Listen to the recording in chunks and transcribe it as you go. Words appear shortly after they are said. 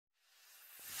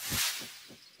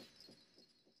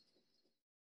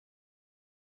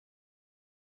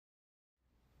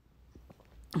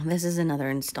This is another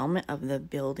installment of the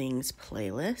buildings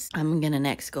playlist. I'm gonna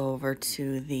next go over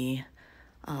to the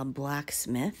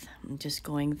Blacksmith. I'm just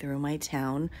going through my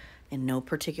town in no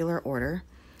particular order.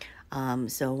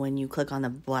 So when you click on the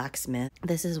Blacksmith,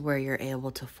 this is where you're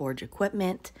able to forge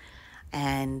equipment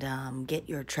and get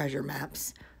your treasure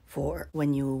maps for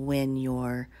when you win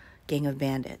your Gang of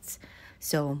Bandits.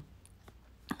 So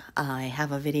I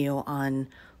have a video on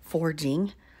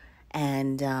forging,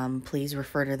 and please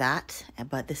refer to that,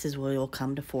 but this is where you'll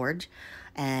come to forge.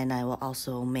 And I will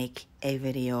also make a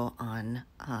video on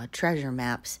treasure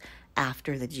maps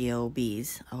after the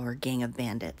GOBs, or Gang of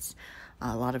Bandits.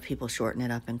 A lot of people shorten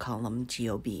it up and call them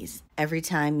GOBs. Every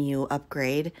time you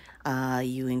upgrade,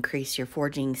 you increase your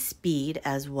forging speed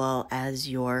as well as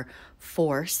your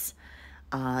force.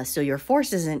 So your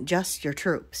force isn't just your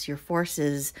troops. Your force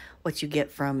is what you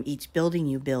get from each building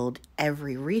you build,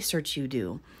 every research you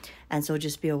do. And so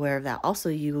just be aware of that. Also,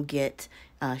 you get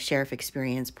sheriff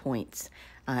experience points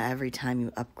every time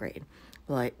you upgrade.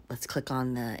 Let's click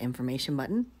on the information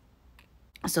button.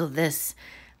 So this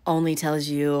only tells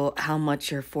you how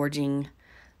much your forging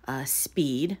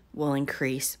speed will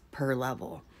increase per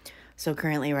level. So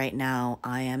currently right now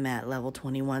I am at level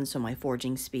 21, so my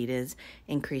forging speed is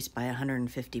increased by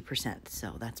 150%,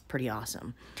 so that's pretty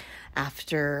awesome.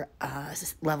 After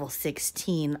level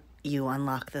 16, you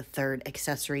unlock the third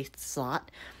accessory slot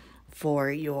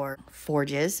for your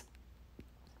forges,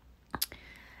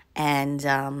 and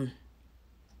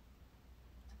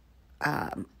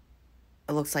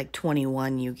it looks like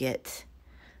 21 you get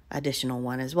additional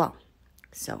one as well.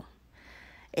 So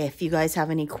if you guys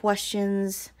have any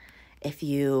questions, if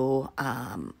you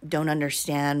don't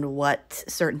understand what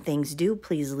certain things do,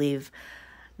 please leave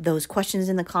those questions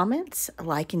in the comments.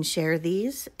 Like and share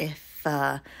these. If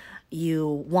you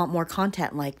want more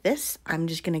content like this, I'm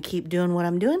just going to keep doing what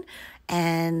I'm doing,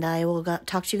 and I will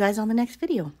talk to you guys on the next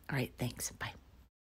video. All right, thanks. Bye.